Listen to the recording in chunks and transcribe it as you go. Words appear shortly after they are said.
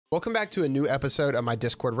Welcome back to a new episode of my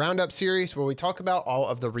Discord Roundup series where we talk about all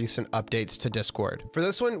of the recent updates to Discord. For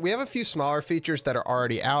this one, we have a few smaller features that are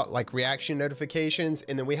already out, like reaction notifications,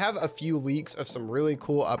 and then we have a few leaks of some really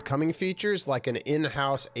cool upcoming features like an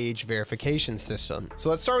in-house age verification system. So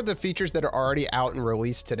let's start with the features that are already out and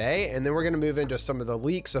released today, and then we're going to move into some of the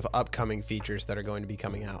leaks of upcoming features that are going to be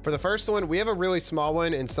coming out. For the first one, we have a really small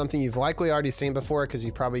one and something you've likely already seen before because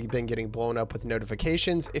you've probably been getting blown up with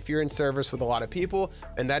notifications if you're in servers with a lot of people,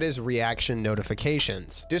 and that is reaction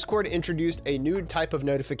notifications. Discord introduced a new type of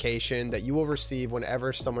notification that you will receive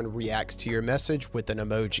whenever someone reacts to your message with an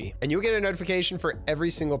emoji. And you'll get a notification for every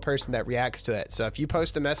single person that reacts to it. So if you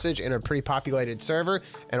post a message in a pretty populated server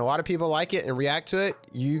and a lot of people like it and react to it,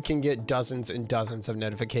 you can get dozens and dozens of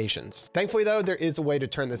notifications. Thankfully though, there is a way to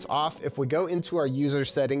turn this off. If we go into our user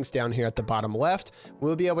settings down here at the bottom left,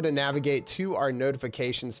 we'll be able to navigate to our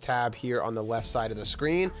notifications tab here on the left side of the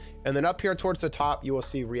screen. And then up here towards the top, you will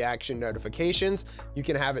see reaction notifications. You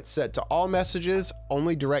can have it set to all messages,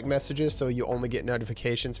 only direct messages, so you only get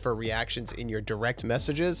notifications for reactions in your direct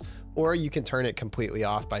messages, or you can turn it completely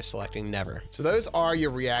off by selecting never. So those are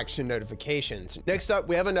your reaction notifications. Next up,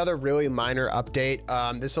 we have another really minor update.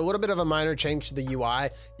 This is a little bit of a minor change to the UI.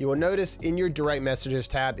 You will notice in your direct messages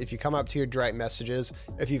tab, if you come up to your direct messages,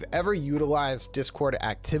 if you've ever utilized Discord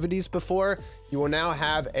activities before, you will now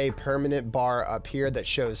have a permanent bar up here that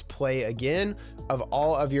shows play again of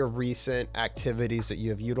all of your recent activities that you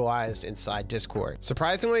have utilized inside Discord.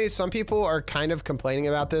 Surprisingly, some people are kind of complaining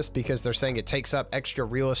about this because they're saying it takes up extra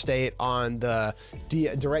real estate on the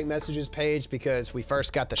direct messages page because we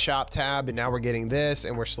first got the shop tab and now we're getting this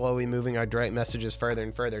and we're slowly moving our direct messages further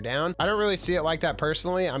and further down. I don't really see it like that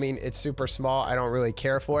personally. I mean, it's super small. I don't really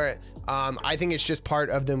care for it. I think it's just part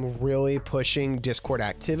of them really pushing Discord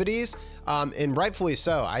activities, and rightfully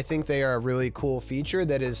so. I think they are a really cool feature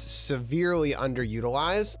that is severely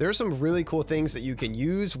underutilized. There's some really cool things that you can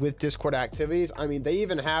use with Discord activities. I mean, they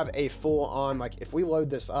even have a full-on, like if we load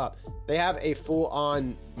this up, they have a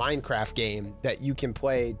full-on Minecraft game that you can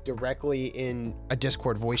play directly in a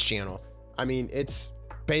Discord voice channel. I mean, it's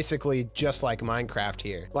basically just like Minecraft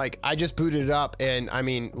here. Like I just booted it up and I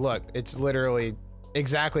mean, look, it's literally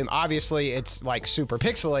exactly, obviously it's like super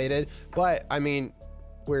pixelated, but I mean,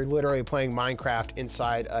 we're literally playing Minecraft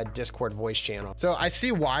inside a Discord voice channel. So I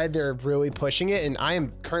see why they're really pushing it, and I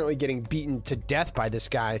am currently getting beaten to death by this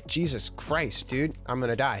guy. Jesus Christ, dude, I'm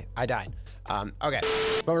gonna die. I died. Okay,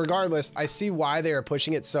 but regardless, I see why they are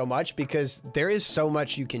pushing it so much because there is so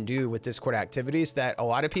much you can do with Discord activities that a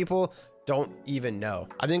lot of people don't even know.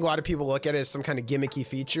 I think a lot of people look at it as some kind of gimmicky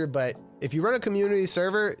feature, but if you run a community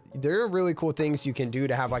server, there are really cool things you can do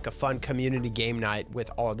to have like a fun community game night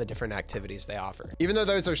with all the different activities they offer. Even though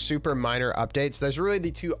those are super minor updates, those are really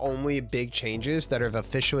the two only big changes that have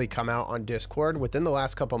officially come out on Discord within the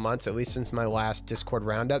last couple months, at least since my last Discord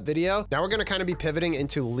Roundup video. Now we're going to kind of be pivoting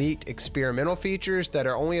into leaked experimental features that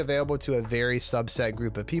are only available to a very subset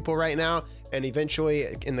group of people right now. And eventually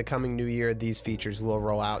in the coming new year, these features will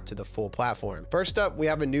roll out to the full platform. First up, we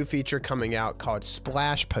have a new feature coming out called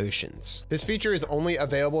Splash Potions. This feature is only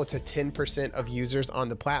available to 10% of users on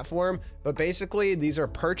the platform, but basically these are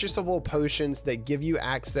purchasable potions that give you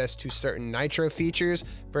access to certain Nitro features.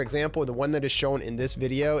 For example, the one that is shown in this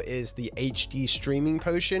video is the HD streaming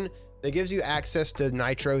potion that gives you access to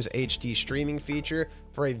Nitro's HD streaming feature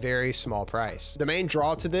for a very small price. The main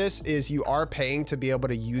draw to this is you are paying to be able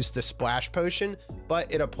to use the Splash Potion,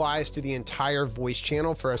 but it applies to the entire voice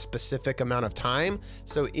channel for a specific amount of time.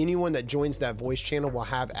 So anyone that joins that voice channel will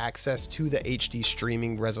have access to the HD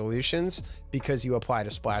streaming resolutions because you applied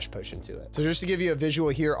a Splash Potion to it. So just to give you a visual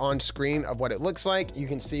here on screen of what it looks like, you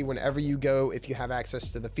can see whenever you go, if you have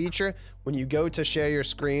access to the feature, when you go to share your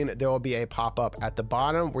screen, there will be a pop-up at the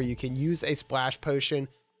bottom where you can use a Splash Potion.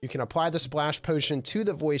 You can apply the Splash Potion to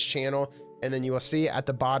the voice channel, and then you will see at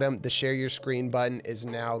the bottom, the share your screen button is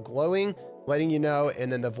now glowing, letting you know,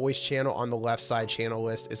 and then the voice channel on the left side channel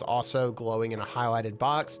list is also glowing in a highlighted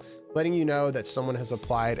box, letting you know that someone has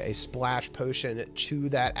applied a Splash Potion to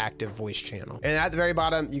that active voice channel. And at the very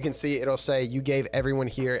bottom, you can see it'll say you gave everyone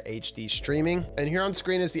here HD streaming. And here on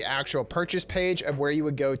screen is the actual purchase page of where you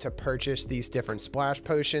would go to purchase these different Splash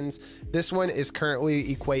Potions. This one is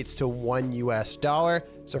currently equates to $1 US.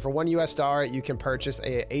 So for $1 US, you can purchase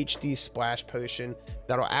a HD Splash Potion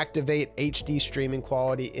that'll activate HD streaming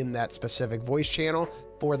quality in that specific voice channel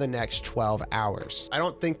for the next 12 hours. I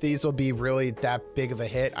don't think these will be really that big of a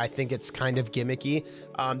hit. I think it's kind of gimmicky.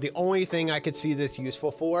 The only thing I could see this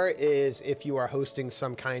useful for is if you are hosting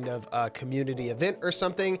some kind of community event or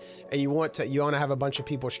something, and you want to have a bunch of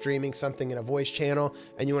people streaming something in a voice channel,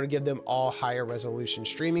 and you want to give them all higher resolution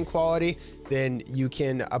streaming quality, then you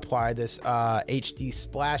can apply this HD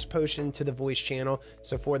splash potion to the voice channel.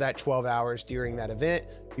 So for that 12 hours during that event,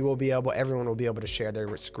 everyone will be able to share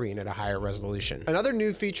their screen at a higher resolution. Another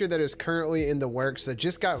new feature that is currently in the works that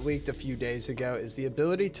just got leaked a few days ago is the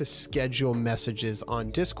ability to schedule messages on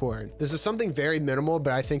Discord. This is something very minimal,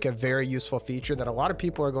 but I think a very useful feature that a lot of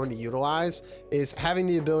people are going to utilize is having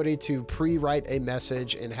the ability to pre-write a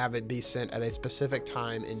message and have it be sent at a specific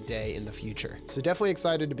time and day in the future. So definitely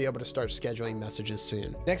excited to be able to start scheduling messages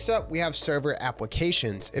soon. Next up, we have server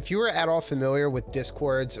applications. If you are at all familiar with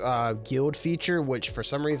Discord's guild feature, which for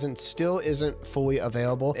some reason still isn't fully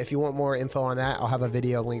available. If you want more info on that, I'll have a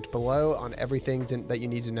video linked below on everything that you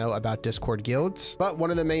need to know about Discord guilds. But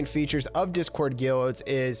one of the main features of Discord guilds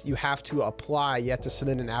is you have to apply, you have to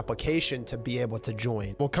submit an application to be able to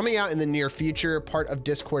join. Well, coming out in the near future, part of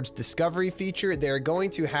Discord's discovery feature, they're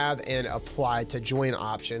going to have an apply to join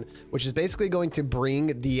option, which is basically going to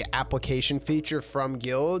bring the application feature from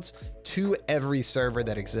guilds to every server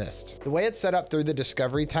that exists. The way it's set up through the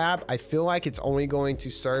discovery tab, I feel like it's only going to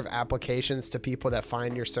serve applications to people that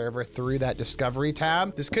find your server through that discovery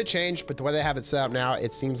tab. This could change, but the way they have it set up now,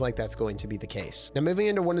 it seems like that's going to be the case. Now, moving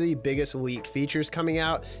into one of the biggest leaked features coming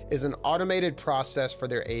out is an automated process for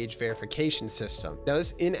their age verification system. Now,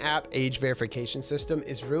 this in-app age verification system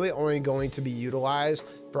is really only going to be utilized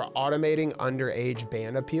for automating underage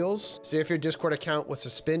ban appeals. So if your Discord account was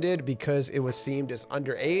suspended because it was deemed as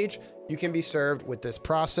underage, you can be served with this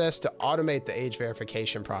process to automate the age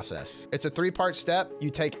verification process. It's a three-part step. You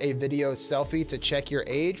take a video selfie to check your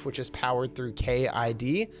age, which is powered through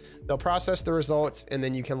KID. They'll process the results, and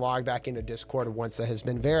then you can log back into Discord once that has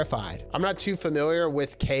been verified. I'm not too familiar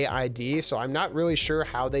with KID, so I'm not really sure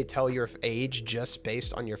how they tell your age just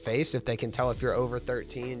based on your face, if they can tell if you're over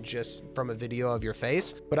 13 just from a video of your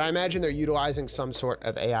face. But I imagine they're utilizing some sort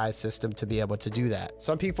of AI system to be able to do that.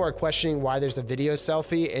 Some people are questioning why there's a video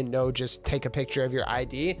selfie and no, just take a picture of your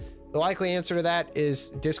ID. The likely answer to that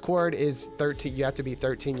is Discord is 13. You have to be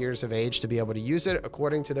 13 years of age to be able to use it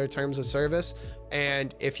according to their terms of service.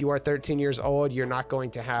 And if you are 13 years old, you're not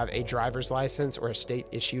going to have a driver's license or a state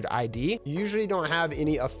issued ID. You usually don't have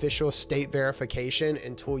any official state verification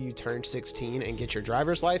until you turn 16 and get your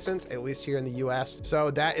driver's license, at least here in the US. So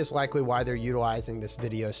that is likely why they're utilizing this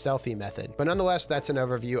video selfie method. But nonetheless, that's an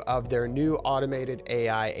overview of their new automated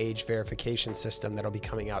AI age verification system that'll be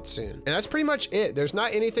coming out soon. And that's pretty much it. There's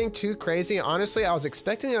not anything too crazy. Honestly, I was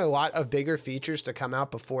expecting a lot of bigger features to come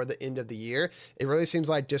out before the end of the year. It really seems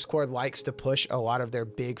like Discord likes to push a lot of their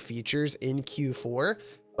big features in Q4,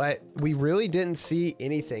 but we really didn't see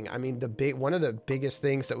anything. I mean, one of the biggest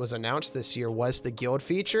things that was announced this year was the guild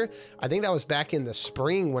feature. I think that was back in the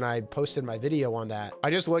spring when I posted my video on that. I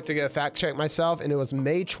just looked to go fact check myself, and it was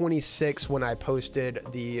May 26th when I posted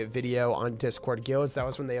the video on Discord guilds. That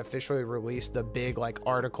was when they officially released the big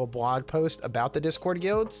article blog post about the Discord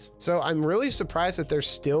guilds. So I'm really surprised that they're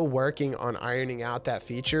still working on ironing out that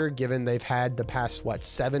feature, given they've had the past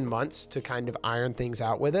 7 months to kind of iron things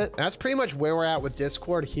out with it. And that's pretty much where we're at with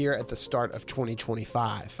Discord here at the start of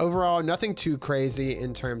 2025. Overall, nothing too crazy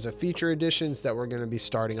in terms of feature additions that we're going to be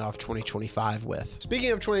starting off 2025 with.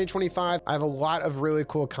 Speaking of 2025, I have a lot of really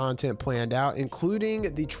cool content planned out, including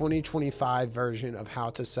the 2025 version of how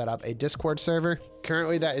to set up a Discord server.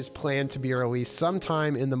 Currently, that is planned to be released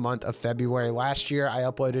sometime in the month of February. Last year, I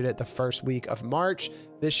uploaded it the first week of March.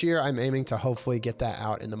 This year, I'm aiming to hopefully get that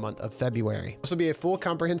out in the month of February. This will be a full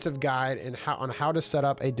comprehensive guide on how to set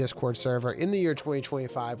up a Discord server in the year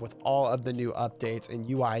 2025 with all of the new updates and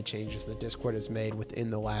UI changes that Discord has made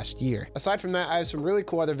within the last year. Aside from that, I have some really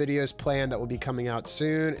cool other videos planned that will be coming out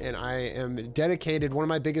soon, and I am dedicated. One of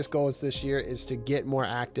my biggest goals this year is to get more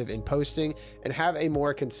active in posting and have a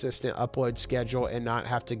more consistent upload schedule and not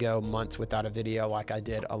have to go months without a video like I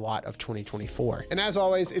did a lot of 2024. And as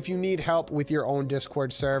always, if you need help with your own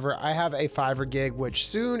Discord server, I have a Fiverr gig, which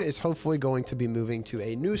soon is hopefully going to be moving to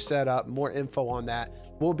a new setup. More info on that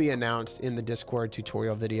will be announced in the Discord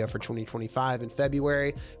tutorial video for 2025 in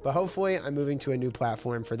February, but hopefully I'm moving to a new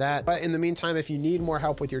platform for that. But in the meantime, if you need more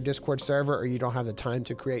help with your Discord server or you don't have the time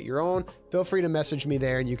to create your own, feel free to message me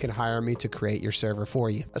there and you can hire me to create your server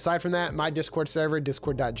for you. Aside from that, my Discord server,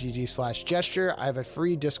 discord.gg/gesture, I have a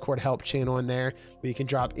free Discord help channel in there where you can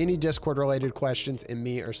drop any Discord related questions, and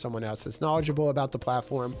me or someone else that's knowledgeable about the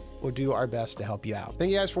platform will do our best to help you out.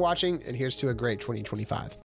 Thank you guys for watching, and here's to a great 2025.